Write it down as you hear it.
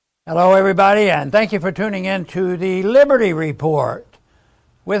Hello, everybody, and thank you for tuning in to the Liberty Report.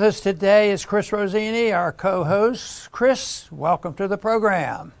 With us today is Chris Rossini, our co-host. Chris, welcome to the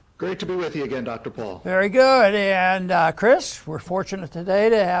program. Great to be with you again, Dr. Paul. Very good. And Chris, we're fortunate today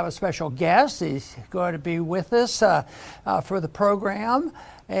to have a special guest. He's going to be with us for the program.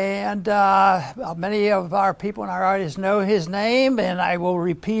 And many of our people in our audience know his name, and I will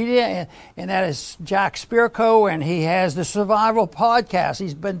repeat it, and that is Jack Spirko, and he has the Survival Podcast.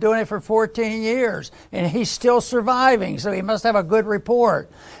 He's been doing it for 14 years, and he's still surviving, so he must have a good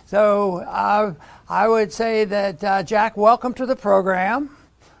report. So I would say that, Jack, welcome to the program.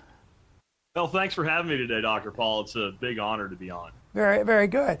 Well, thanks for having me today, Dr. Paul. It's a big honor to be on. Very, very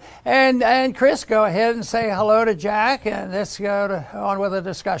good. And Chris, go ahead and say hello to Jack, and let's go on with the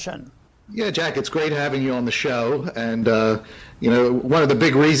discussion. Yeah, Jack, it's great having you on the show. And, one of the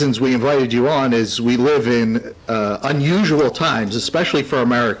big reasons we invited you on is we live in unusual times, especially for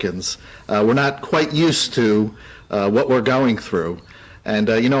Americans. We're not quite used to what we're going through. And,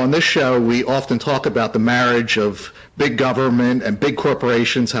 on this show, we often talk about the marriage of big government and big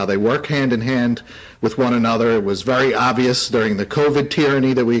corporations, how they work hand in hand with one another. It was very obvious during the COVID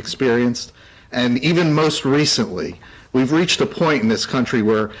tyranny that we experienced. And even most recently, we've reached a point in this country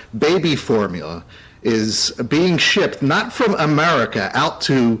where baby formula is being shipped not from America out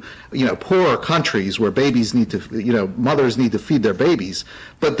to, poorer countries where babies need to, mothers need to feed their babies,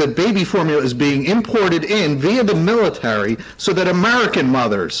 but the baby formula is being imported in via the military so that American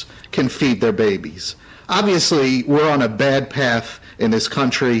mothers can feed their babies. Obviously, we're on a bad path in this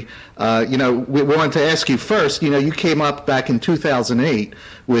country. We wanted to ask you first, you came up back in 2008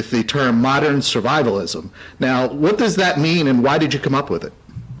 with the term modern survivalism. Now, what does that mean, and why did you come up with it?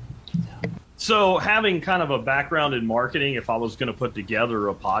 So having kind of a background in marketing, if I was going to put together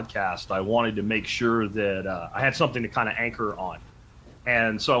a podcast, I wanted to make sure that I had something to kind of anchor on.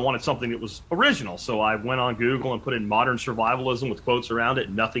 And so I wanted something that was original. So I went on Google and put in modern survivalism with quotes around it.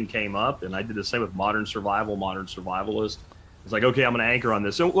 Nothing came up. And I did the same with modern survival, modern survivalist. It's like, okay, I'm going to anchor on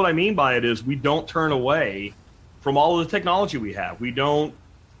this. So what I mean by it is we don't turn away from all of the technology we have. We don't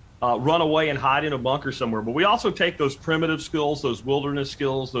run away and hide in a bunker somewhere. But we also take those primitive skills, those wilderness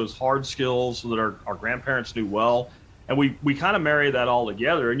skills, those hard skills that our grandparents knew well. And we kind of marry that all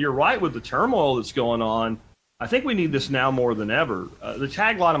together. And you're right with the turmoil that's going on. I think we need this now more than ever. The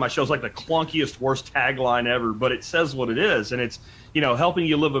tagline of my show is like the clunkiest, worst tagline ever, but it says what it is. And it's, helping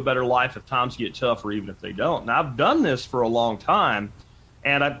you live a better life if times get tough or even if they don't. Now, I've done this for a long time,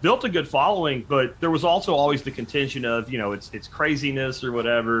 and I've built a good following, but there was also always the contention of, it's craziness or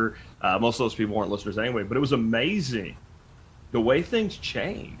whatever. Most of those people weren't listeners anyway, but it was amazing the way things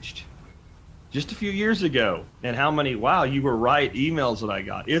changed just a few years ago and how many, wow, you were right, emails that I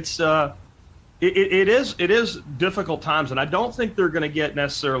got. It is difficult times, and I don't think they're going to get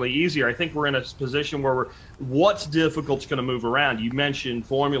necessarily easier. I think we're in a position where what's difficult is going to move around. You mentioned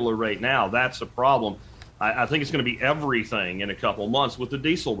formula right now. That's a problem. I think it's going to be everything in a couple of months with the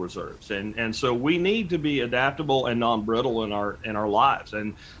diesel reserves. And so we need to be adaptable and non-brittle in our lives.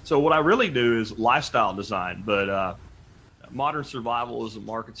 And so what I really do is lifestyle design, but modern survivalism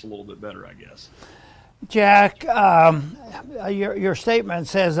markets a little bit better, I guess. Jack, your statement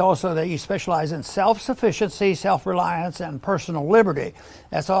says also that you specialize in self-sufficiency, self-reliance, and personal liberty.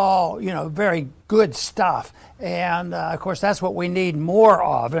 That's all, very good stuff. And, of course, that's what we need more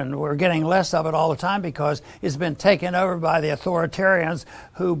of, and we're getting less of it all the time because it's been taken over by the authoritarians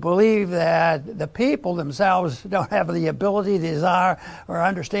who believe that the people themselves don't have the ability, desire, or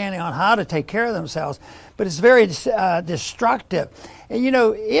understanding on how to take care of themselves. But it's very destructive. And,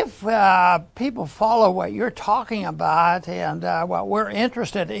 if people follow what you're talking about and what we're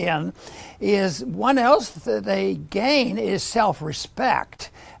interested in, is one else that they gain is self-respect.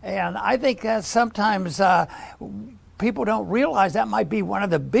 And I think that sometimes people don't realize that might be one of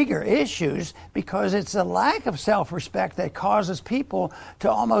the bigger issues because it's a lack of self-respect that causes people to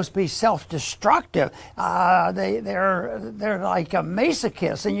almost be self-destructive. They're like a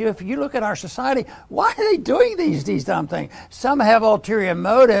masochist. And if you look at our society, why are they doing these dumb things? Some have ulterior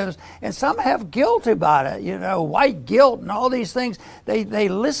motives and some have guilt about it. White guilt and all these things. They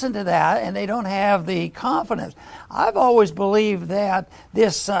listen to that and they don't have the confidence. I've always believed that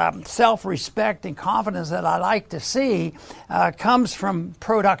this self-respect and confidence that I like to see comes from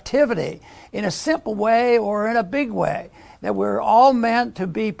productivity in a simple way or in a big way. that we're all meant to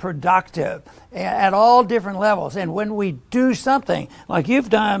be productive at all different levels. And when we do something, like you've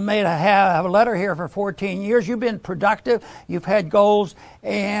done, have a letter here for 14 years, you've been productive, you've had goals,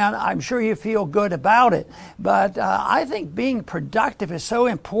 and I'm sure you feel good about it. But I think being productive is so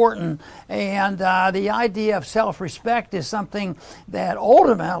important, and the idea of self-respect is something that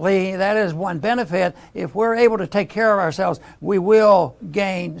ultimately, that is one benefit. If we're able to take care of ourselves, we will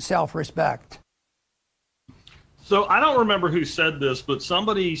gain self-respect. So I don't remember who said this, but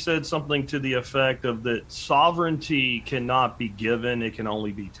somebody said something to the effect of that sovereignty cannot be given, it can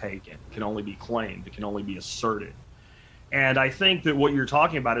only be taken, it can only be claimed, it can only be asserted. And I think that what you're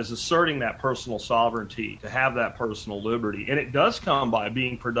talking about is asserting that personal sovereignty, to have that personal liberty. And it does come by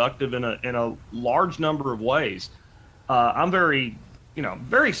being productive in a large number of ways. I'm very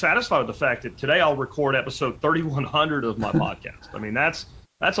satisfied with the fact that today I'll record episode 3100 of my podcast. I mean, that's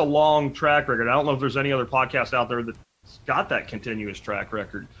a long track record. I don't know if there's any other podcast out there that's got that continuous track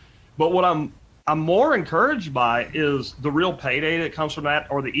record. But what I'm more encouraged by is the real payday that comes from that,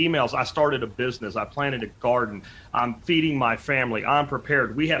 or the emails. I started a business. I planted a garden. I'm feeding my family. I'm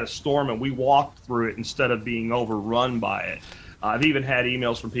prepared. We had a storm and we walked through it instead of being overrun by it. I've even had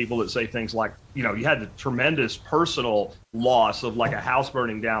emails from people that say things like, you had the tremendous personal loss of like a house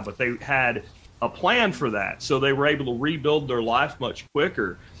burning down, but they had a plan for that. So they were able to rebuild their life much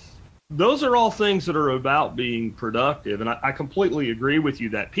quicker. Those are all things that are about being productive. And I completely agree with you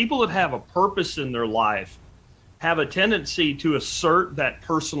that people that have a purpose in their life have a tendency to assert that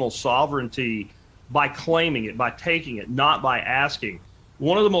personal sovereignty by claiming it, by taking it, not by asking.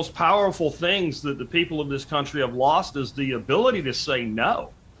 One of the most powerful things that the people of this country have lost is the ability to say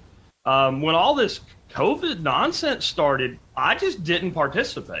no. When all this COVID nonsense started, I just didn't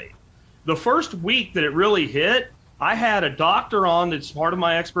participate. The first week that it really hit, I had a doctor on that's part of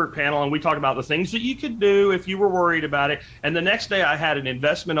my expert panel, and we talked about the things that you could do if you were worried about it. And the next day I had an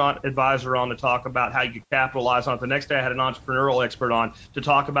investment advisor on to talk about how you could capitalize on it. The next day I had an entrepreneurial expert on to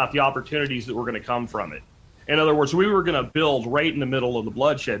talk about the opportunities that were going to come from it. In other words, we were going to build right in the middle of the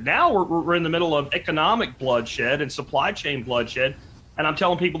bloodshed. Now we're in the middle of economic bloodshed and supply chain bloodshed, and I'm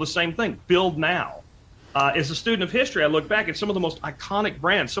telling people the same thing, build now. As a student of history, I look back at some of the most iconic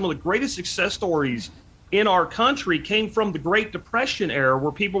brands, some of the greatest success stories in our country came from the Great Depression era,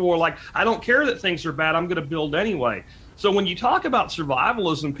 where people were like, I don't care that things are bad, I'm going to build anyway. So when you talk about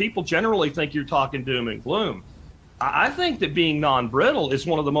survivalism, people generally think you're talking doom and gloom. I think that being non-brittle is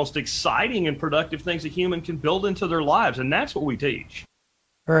one of the most exciting and productive things a human can build into their lives, and that's what we teach.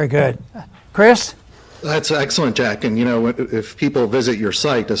 Very good. Chris? That's excellent, Jack. And, if people visit your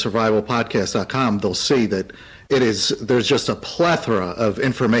site, thesurvivalpodcast.com, they'll see that there's just a plethora of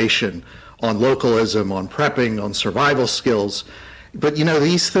information on localism, on prepping, on survival skills. But,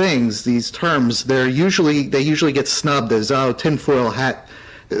 these things, these terms, they usually get snubbed as, tinfoil hat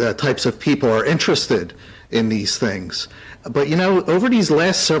types of people are interested in these things. But, over these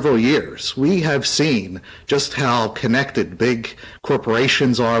last several years, we have seen just how connected big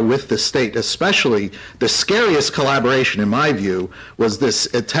corporations are with the state. Especially the scariest collaboration, in my view, was this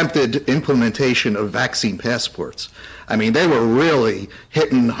attempted implementation of vaccine passports. I mean, they were really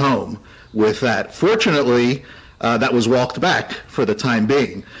hitting home with that. Fortunately, that was walked back for the time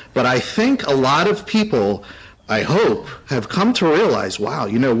being. But I think a lot of people, I hope, have come to realize, wow,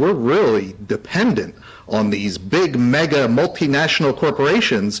 we're really dependent on these big mega multinational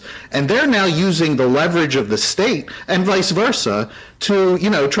corporations, and they're now using the leverage of the state and vice versa to,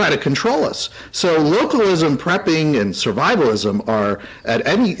 try to control us. So localism, prepping, and survivalism are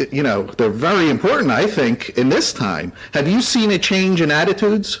they're very important, I think, in this time. Have you seen a change in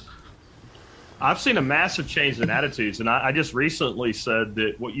attitudes? I've seen a massive change in attitudes, and I just recently said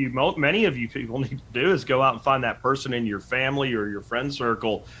that what many of you people need to do is go out and find that person in your family or your friend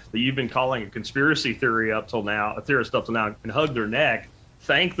circle that you've been calling a conspiracy theorist up till now, and hug their neck,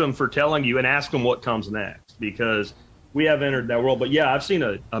 thank them for telling you, and ask them what comes next, because we have entered that world. But yeah, I've seen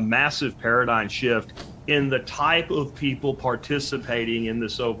a massive paradigm shift in the type of people participating in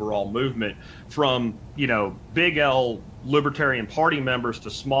this overall movement, from, big L Libertarian Party members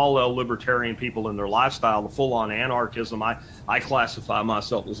to small L libertarian people in their lifestyle, the full-on anarchism. I classify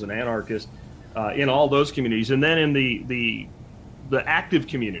myself as an anarchist in all those communities. And then in the active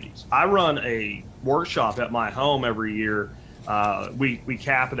communities, I run a workshop at my home every year. We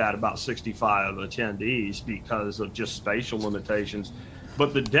cap it at about 65 attendees because of just spatial limitations.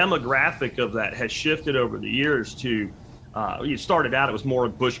 But the demographic of that has shifted over the years to, it started out, it was more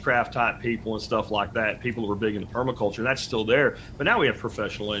bushcraft type people and stuff like that, people who were big into permaculture, and that's still there. But now we have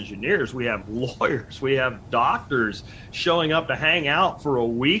professional engineers, we have lawyers, we have doctors showing up to hang out for a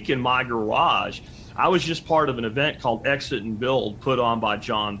week in my garage. I was just part of an event called Exit and Build put on by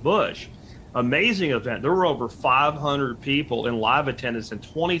John Bush. Amazing event. There were over 500 people in live attendance and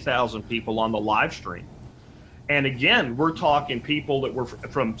 20,000 people on the live stream. And again, we're talking people that were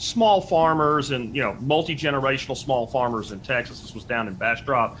from small farmers and, multi-generational small farmers in Texas. This was down in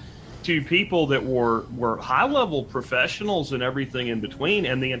Bastrop, to people that were high-level professionals and everything in between.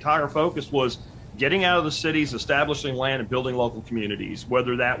 And the entire focus was getting out of the cities, establishing land, and building local communities,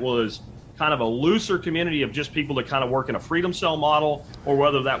 whether that was kind of a looser community of just people that kind of work in a freedom cell model, or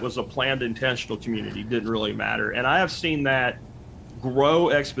whether that was a planned intentional community, didn't really matter. And I have seen that grow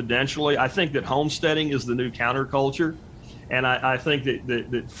exponentially. I think that homesteading is the new counterculture. And I think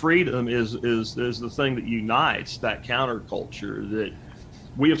that freedom is the thing that unites that counterculture, that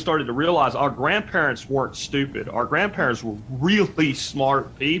we have started to realize our grandparents weren't stupid. Our grandparents were really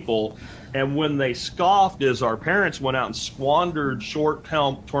smart people. And when they scoffed as our parents went out and squandered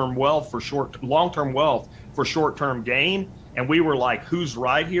long-term wealth for short-term gain, and we were like, who's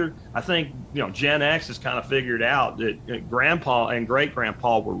right here? I think, Gen X has kind of figured out that grandpa and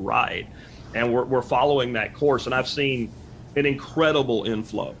great-grandpa were right. And we're following that course. And I've seen an incredible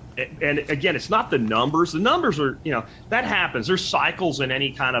inflow. And again, it's not the numbers. The numbers are, that happens. There's cycles in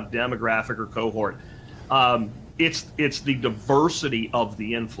any kind of demographic or cohort. It's the diversity of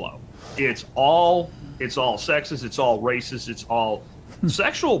the inflow. It's all sexes, it's all races, it's all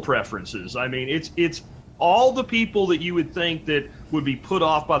sexual preferences. I mean, it's all the people that you would think that would be put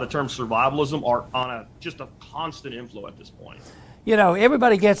off by the term survivalism are on just a constant inflow at this point.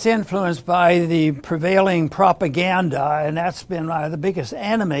 Everybody gets influenced by the prevailing propaganda, and that's been the biggest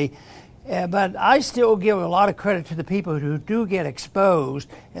enemy. But I still give a lot of credit to the people who do get exposed,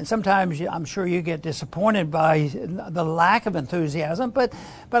 and sometimes I'm sure you get disappointed by the lack of enthusiasm. But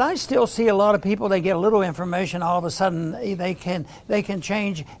I still see a lot of people. They get a little information, all of a sudden they can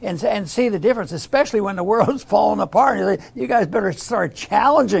change and see the difference, especially when the world's falling apart. You guys better start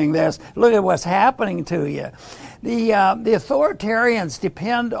challenging this. Look at what's happening to you. The authoritarians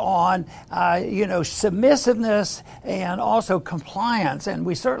depend on submissiveness and also compliance, and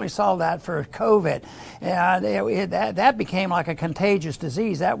we certainly saw that for COVID. And that became like a contagious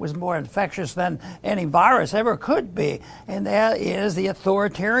disease. That was more infectious than any virus ever could be, and that is the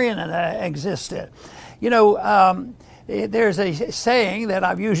authoritarian that existed. There's a saying that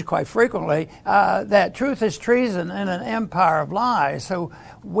I've used quite frequently, that truth is treason in an empire of lies. So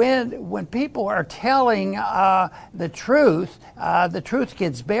when people are telling the truth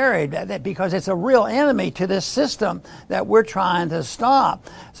gets buried because it's a real enemy to this system that we're trying to stop.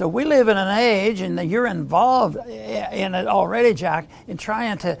 So we live in an age, and you're involved in it already, Jack, in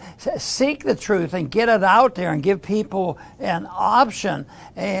trying to seek the truth and get it out there and give people an option.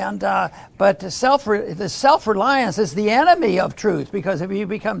 And but the self-reliance is the enemy of truth, because if you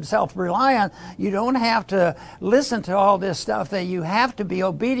become self-reliant, you don't have to listen to all this stuff. That you have to be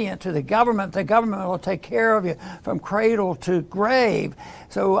obedient to the government. The government will take care of you from cradle to grave.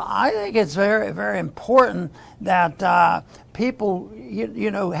 So I think it's very, very important that people,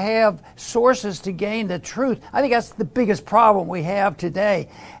 have sources to gain the truth. I think that's the biggest problem we have today.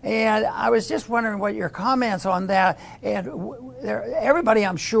 And I was just wondering what your comments on that. And everybody,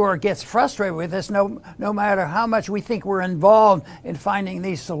 I'm sure, gets frustrated with this, no matter how much we think we're involved in finding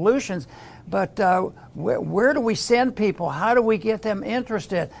these solutions. But where do we send people? How do we get them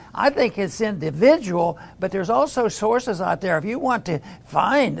interested? I think it's individual, but there's also sources out there. If you want to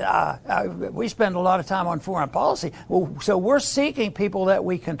find, we spend a lot of time on foreign policy, so we're seeking people that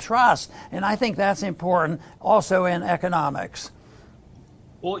we can trust, and I think that's important also in economics.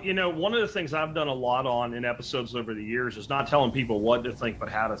 Well, one of the things I've done a lot on in episodes over the years is not telling people what to think, but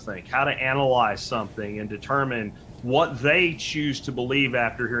how to think, how to analyze something and determine what they choose to believe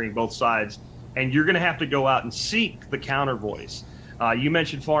after hearing both sides. And you're going to have to go out and seek the counter voice. You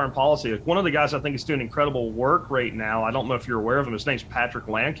mentioned foreign policy. One of the guys I think is doing incredible work right now, I don't know if you're aware of him, his name's Patrick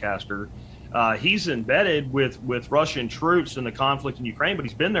Lancaster. He's embedded with Russian troops in the conflict in Ukraine, but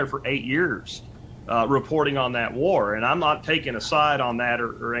he's been there for 8 years. Reporting on that war. And I'm not taking a side on that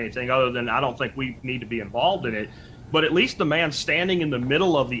or anything other than I don't think we need to be involved in it. But at least the man standing in the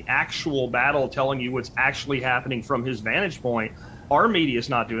middle of the actual battle, telling you what's actually happening from his vantage point, our media is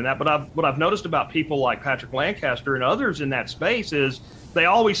not doing that. But what I've noticed about people like Patrick Lancaster and others in that space is they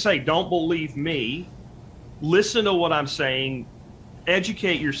always say, don't believe me, listen to what I'm saying,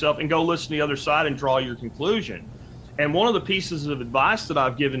 educate yourself, and go listen to the other side and draw your conclusion. And one of the pieces of advice that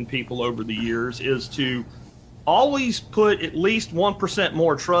I've given people over the years is to always put at least 1%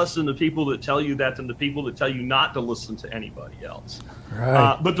 more trust in the people that tell you that than the people that tell you not to listen to anybody else.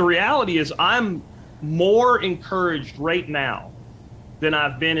 Right. But the reality is I'm more encouraged right now than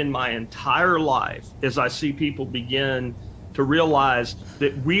I've been in my entire life as I see people begin to realize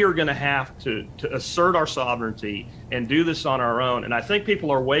that we are going to have to assert our sovereignty and do this on our own. And I think people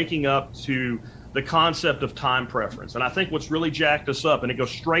are waking up to the concept of time preference. And I think what's really jacked us up, and it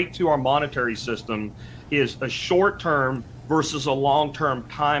goes straight to our monetary system, is a short-term versus a long-term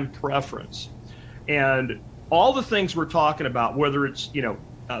time preference. And all the things we're talking about, whether it's,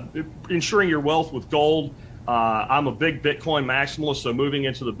 ensuring your wealth with gold. I'm a big Bitcoin maximalist, so moving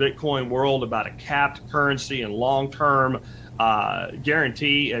into the Bitcoin world about a capped currency and long-term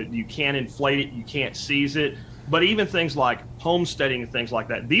guarantee, you can't inflate it, you can't seize it. But even things like homesteading and things like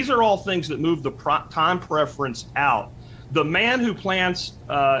that, these are all things that move the time preference out. The man who plants,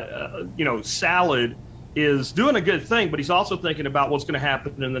 salad is doing a good thing, but he's also thinking about what's going to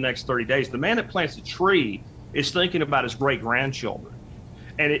happen in the next 30 days. The man that plants a tree is thinking about his great-grandchildren.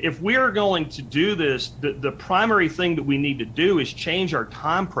 And if we are going to do this, the primary thing that we need to do is change our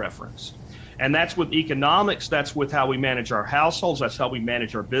time preference. And that's with economics. That's with how we manage our households. That's how we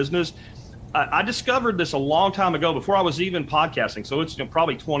manage our business. I discovered this a long time ago, before I was even podcasting. So it's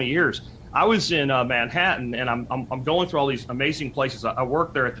probably 20 years. I was in Manhattan, and I'm going through all these amazing places. I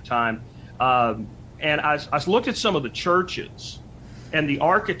worked there at the time. And I looked at some of the churches and the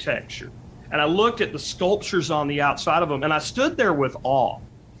architecture. And I looked at the sculptures on the outside of them, and I stood there with awe.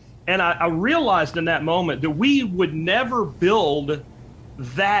 And I realized in that moment that we would never build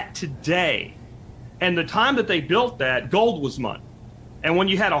that today. And the time that they built that, gold was money. And when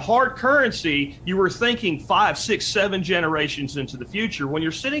you had a hard currency, you were thinking 5, 6, 7 generations into the future. When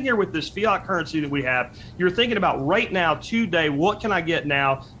you're sitting here with this fiat currency that we have, you're thinking about right now, today, what can I get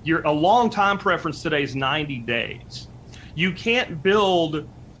now? A long time preference today is 90 days. You can't build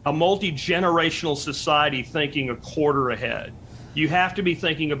a multi-generational society thinking a quarter ahead. You have to be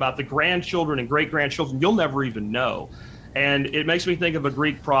thinking about the grandchildren and great-grandchildren you'll never even know. And it makes me think of a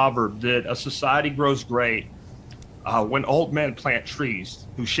Greek proverb that a society grows great when old men plant trees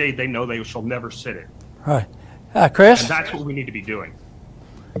whose shade they know they shall never sit in. Right. Chris? And that's what we need to be doing.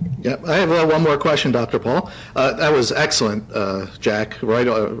 Yeah, I have one more question, Dr. Paul. That was excellent, Jack, right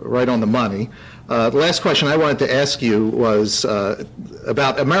on the money. The last question I wanted to ask you was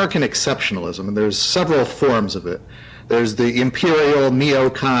about American exceptionalism, and there's several forms of it. There's the imperial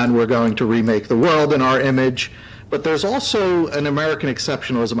neocon, we're going to remake the world in our image, but there's also an American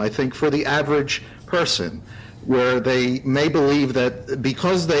exceptionalism, I think, for the average person, where they may believe that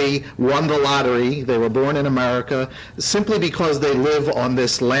because they won the lottery, they were born in America, simply because they live on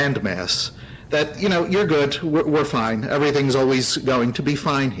this landmass, that, you're good, we're fine, everything's always going to be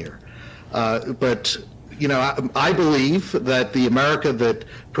fine here. But I believe that the America that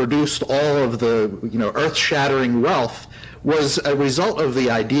produced all of the, earth-shattering wealth was a result of the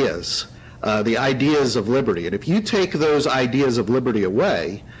ideas of liberty. And if you take those ideas of liberty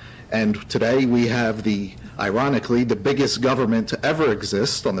away, and today we have ironically, the biggest government to ever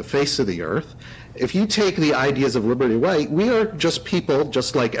exist on the face of the earth. If you take the ideas of liberty away, we are just people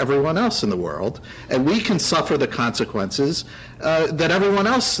just like everyone else in the world, and we can suffer the consequences that everyone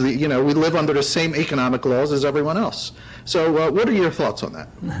else, we live under the same economic laws as everyone else. So what are your thoughts on that?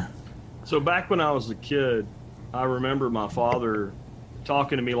 So back when I was a kid, I remember my father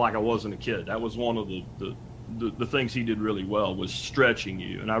talking to me like I wasn't a kid. That was one of the things he did really well, was stretching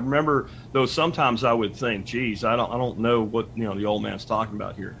you. And I remember, though, sometimes I would think, geez, I don't know what the old man's talking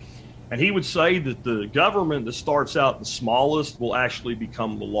about here. And he would say that the government that starts out the smallest will actually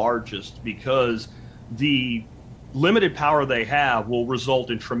become the largest, because the limited power they have will result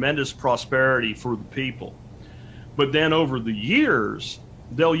in tremendous prosperity for the people. But then over the years,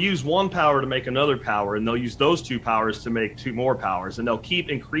 they'll use one power to make another power, and they'll use those two powers to make two more powers, and they'll keep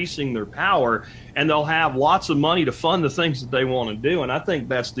increasing their power, and they'll have lots of money to fund the things that they want to do. And I think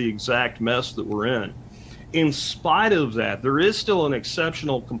that's the exact mess that we're in. In spite of that, there is still an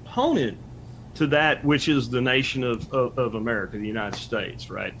exceptional component to that, which is the nation of America, the United States,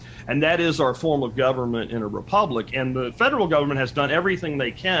 right? And that is our form of government in a republic. And the federal government has done everything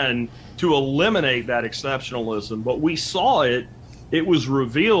they can to eliminate that exceptionalism. But we saw it was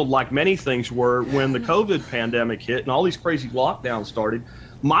revealed, like many things were, when the COVID pandemic hit and all these crazy lockdowns started.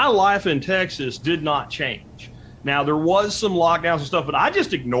 My life in Texas did not change. Now, there was some lockdowns and stuff, but I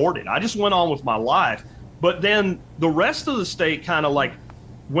just ignored it. I just went on with my life. But then the rest of the state kind of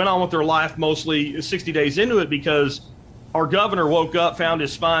went on with their life mostly 60 days into it, because our governor woke up, found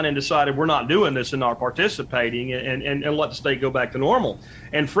his spine, and decided we're not doing this and not participating, and let the state go back to normal.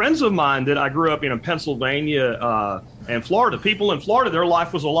 And friends of mine that I grew up in Pennsylvania and Florida, people in Florida, their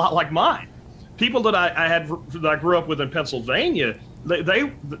life was a lot like mine. People that I grew up with in Pennsylvania,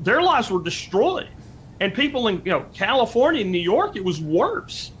 their lives were destroyed. And people in California and New York, it was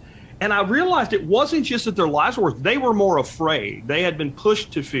worse. And I realized it wasn't just that their lives were worse. They were more afraid. They had been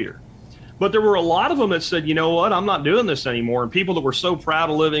pushed to fear. But there were a lot of them that said, you know what, I'm not doing this anymore. And people that were so proud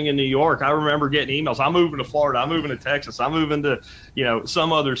of living in New York, I remember getting emails, I'm moving to Florida, I'm moving to Texas, I'm moving to,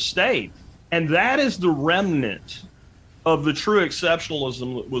 some other state. And that is the remnant of the true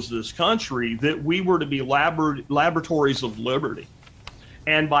exceptionalism that was this country, that we were to be laboratories of liberty.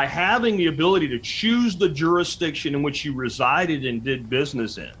 And by having the ability to choose the jurisdiction in which you resided and did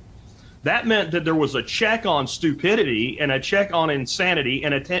business in, that meant that there was a check on stupidity and a check on insanity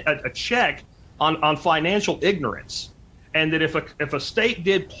and a check on financial ignorance. And that if a state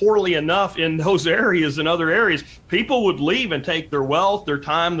did poorly enough in those areas and other areas, people would leave and take their wealth, their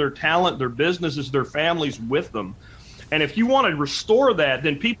time, their talent, their businesses, their families with them. And if you want to restore that,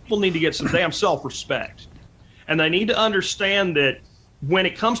 then people need to get some damn self-respect. And they need to understand that when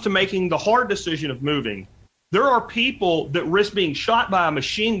it comes to making the hard decision of moving, there are people that risk being shot by a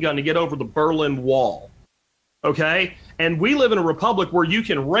machine gun to get over the Berlin Wall, okay? And we live in a republic where you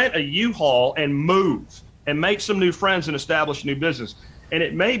can rent a U-Haul and move and make some new friends and establish a new business. And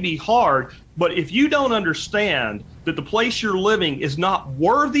it may be hard, but if you don't understand that the place you're living is not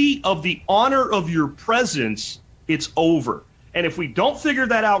worthy of the honor of your presence, it's over. And if we don't figure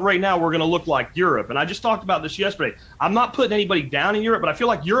that out right now, we're going to look like Europe. And I just talked about this yesterday. I'm not putting anybody down in Europe, but I feel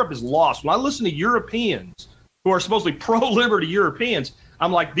like Europe is lost. When I listen to Europeans who are supposedly pro-liberty Europeans,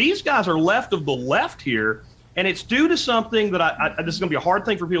 I'm like, these guys are left of the left here. And it's due to something that this is going to be a hard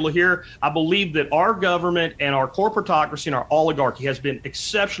thing for people to hear. I believe that our government and our corporatocracy and our oligarchy has been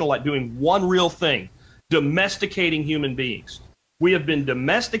exceptional at doing one real thing: domesticating human beings. We have been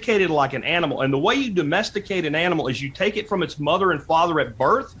domesticated like an animal. And the way you domesticate an animal is you take it from its mother and father at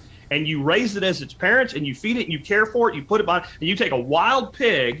birth, and you raise it as its parents, and you feed it, and you care for it, you put it by, and you take a wild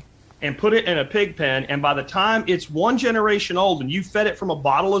pig and put it in a pig pen, and by the time it's one generation old and you fed it from a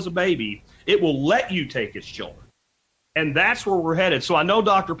bottle as a baby, it will let you take its children. And that's where we're headed. So I know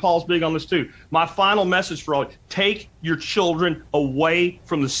Dr. Paul's big on this too. My final message for all, take your children away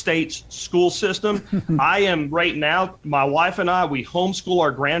from the state's school system. I am right now, my wife and I, we homeschool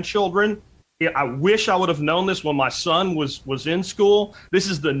our grandchildren. I wish I would have known this when my son was in school. This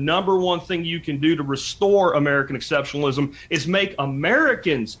is the number one thing you can do to restore American exceptionalism, is make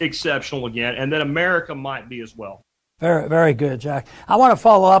Americans exceptional again, and then America might be as well. Very, very good, Jack. I want to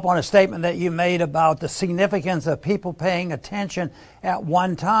follow up on a statement that you made about the significance of people paying attention at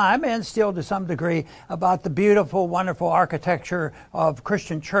one time, and still to some degree, about the beautiful, wonderful architecture of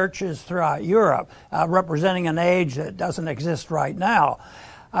Christian churches throughout Europe, representing an age that doesn't exist right now.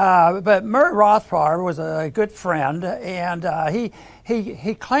 But Murray Rothbard was a good friend, and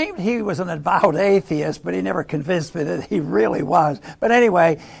he claimed he was an avowed atheist, but he never convinced me that he really was. But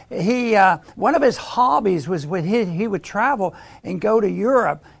anyway, one of his hobbies was when he would travel and go to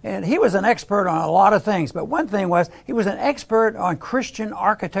Europe, and he was an expert on a lot of things. But one thing was, he was an expert on Christian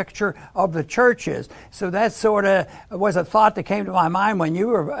architecture of the churches. So that sort of was a thought that came to my mind when you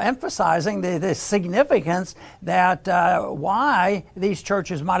were emphasizing the significance that why these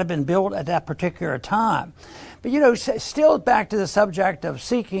churches might have been built at that particular time. But, still back to the subject of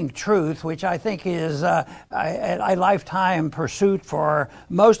seeking truth, which I think is a lifetime pursuit for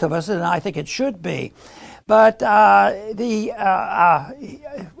most of us, and I think it should be. But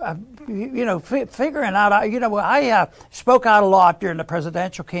figuring out, I spoke out a lot during the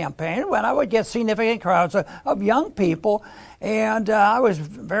presidential campaign when I would get significant crowds of young people, and I was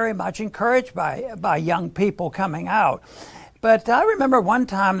very much encouraged by young people coming out. But I remember one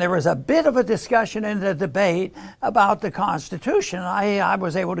time there was a bit of a discussion in the debate about the Constitution. I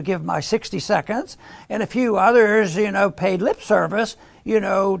was able to give my 60 seconds, and a few others, paid lip service,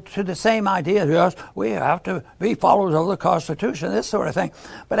 to the same idea. Yes, we have to be followers of the Constitution, this sort of thing.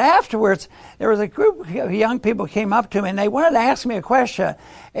 But afterwards, there was a group of young people came up to me, and they wanted to ask me a question.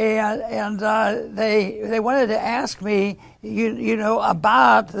 And they wanted to ask me,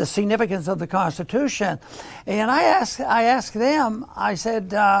 about the significance of the Constitution. And I asked them, I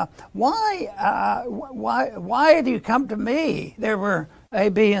said, why do you come to me? There were A,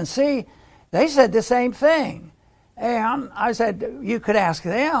 B, and C. They said the same thing. And I said, you could ask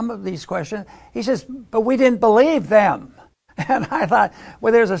them these questions. He says, but we didn't believe them. And I thought,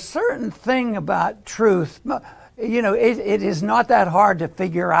 well, there's a certain thing about truth. it is not that hard to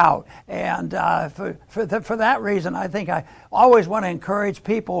figure out. And for that reason, I think I always want to encourage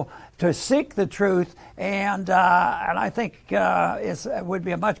people to seek the truth, and I think it would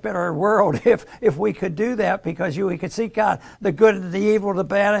be a much better world if we could do that, because we could seek out the good and the evil, the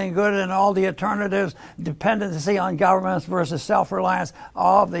bad and good, and all the alternatives, dependency on governments versus self-reliance,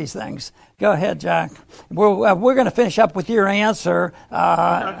 all of these things. Go ahead, Jack. We're going to finish up with your answer,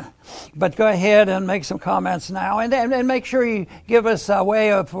 but go ahead and make some comments now, and make sure you give us a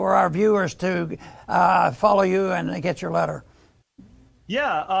way for our viewers to follow you and get your letter.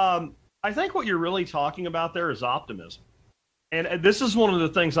 Yeah, I think what you're really talking about there is optimism. And this is one of the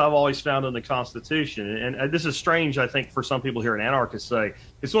things I've always found in the Constitution. And this is strange, I think, for some people here in anarchists say.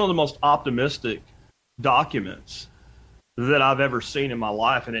 It's one of the most optimistic documents that I've ever seen in my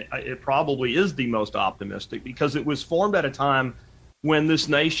life. And it probably is the most optimistic, because it was formed at a time when this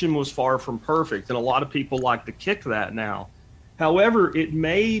nation was far from perfect. And a lot of people like to kick that now. However, it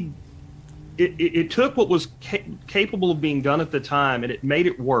took what was capable of being done at the time, and it made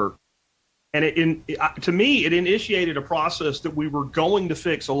it work. And to me, it initiated a process that we were going to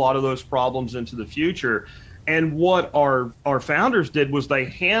fix a lot of those problems into the future. And what our founders did was they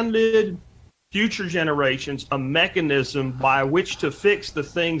handed future generations a mechanism by which to fix the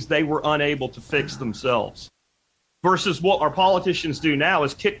things they were unable to fix themselves. Versus what our politicians do now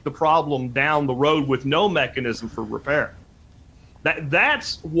is kick the problem down the road with no mechanism for repair.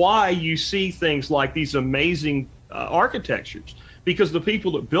 That's why you see things like these amazing architectures, because the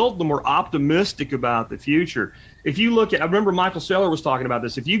people that built them were optimistic about the future. If you look at, I remember Michael Saylor was talking about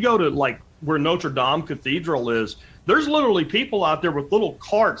this. If you go to like where Notre Dame Cathedral is, there's literally people out there with little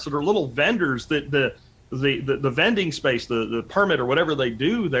carts that are little vendors that the vending space, the permit or whatever they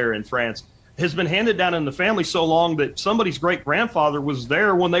do there in France has been handed down in the family so long that somebody's great grandfather was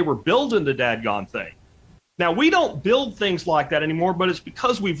there when they were building the dadgone thing. Now, we don't build things like that anymore, but it's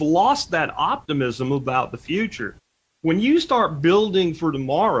because we've lost that optimism about the future. When you start building for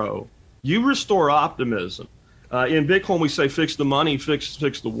tomorrow, you restore optimism. In Bitcoin, we say fix the money,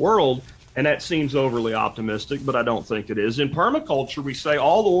 fix the world, and that seems overly optimistic, but I don't think it is. In permaculture, we say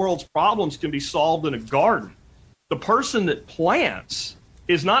all the world's problems can be solved in a garden. The person that plants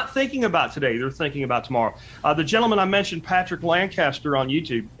is not thinking about today, they're thinking about tomorrow. The gentleman I mentioned, Patrick Lancaster on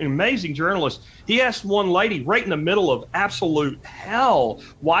YouTube, an amazing journalist, he asked one lady right in the middle of absolute hell,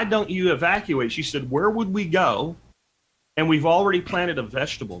 why don't you evacuate? She said, where would we go? And we've already planted a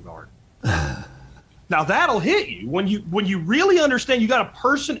vegetable garden. Now that'll hit you when you really understand you got a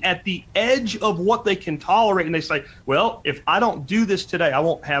person at the edge of what they can tolerate, and they say, well, if I don't do this today, I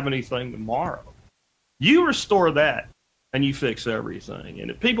won't have anything tomorrow. You restore that, and you fix everything. And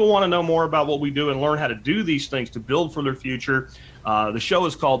if people want to know more about what we do and learn how to do these things to build for their future, the show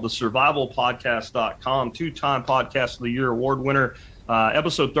is called thesurvivalpodcast.com, 2-time Podcast of the Year award winner.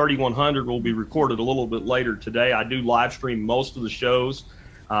 Episode 3100 will be recorded a little bit later today. I do live stream most of the shows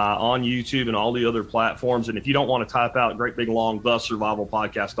on YouTube and all the other platforms. And if you don't want to type out great big long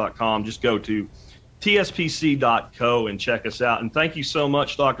thesurvivalpodcast.com, just go to tspc.co and check us out. And thank you so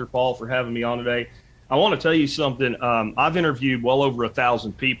much, Dr. Paul, for having me on today. I want to tell you something. I've interviewed well over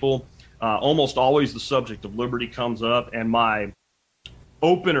 1,000 people. Almost always the subject of liberty comes up, and my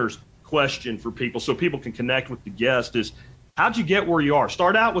opener's question for people, so people can connect with the guest, is how'd you get where you are?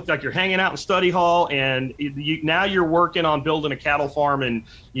 Start out with like you're hanging out in study hall, and now you're working on building a cattle farm, and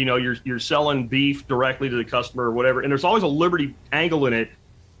you're selling beef directly to the customer or whatever. And there's always a liberty angle in it.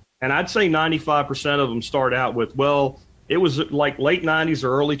 And I'd say 95% of them start out with, well, it was like late 90s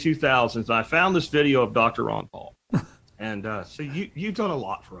or early 2000s. And I found this video of Dr. Ron Paul. And so you've done a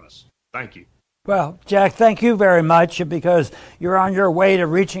lot for us. Thank you. Well, Jack, thank you very much, because you're on your way to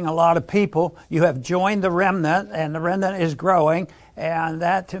reaching a lot of people. You have joined the remnant, and the remnant is growing. And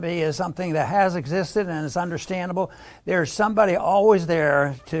that, to me, is something that has existed and is understandable. There's somebody always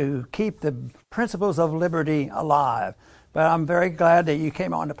there to keep the principles of liberty alive. But I'm very glad that you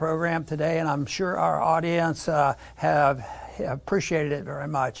came on the program today, and I'm sure our audience have appreciated it very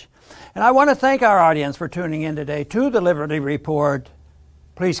much. And I want to thank our audience for tuning in today to the Liberty Report.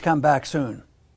 Please come back soon.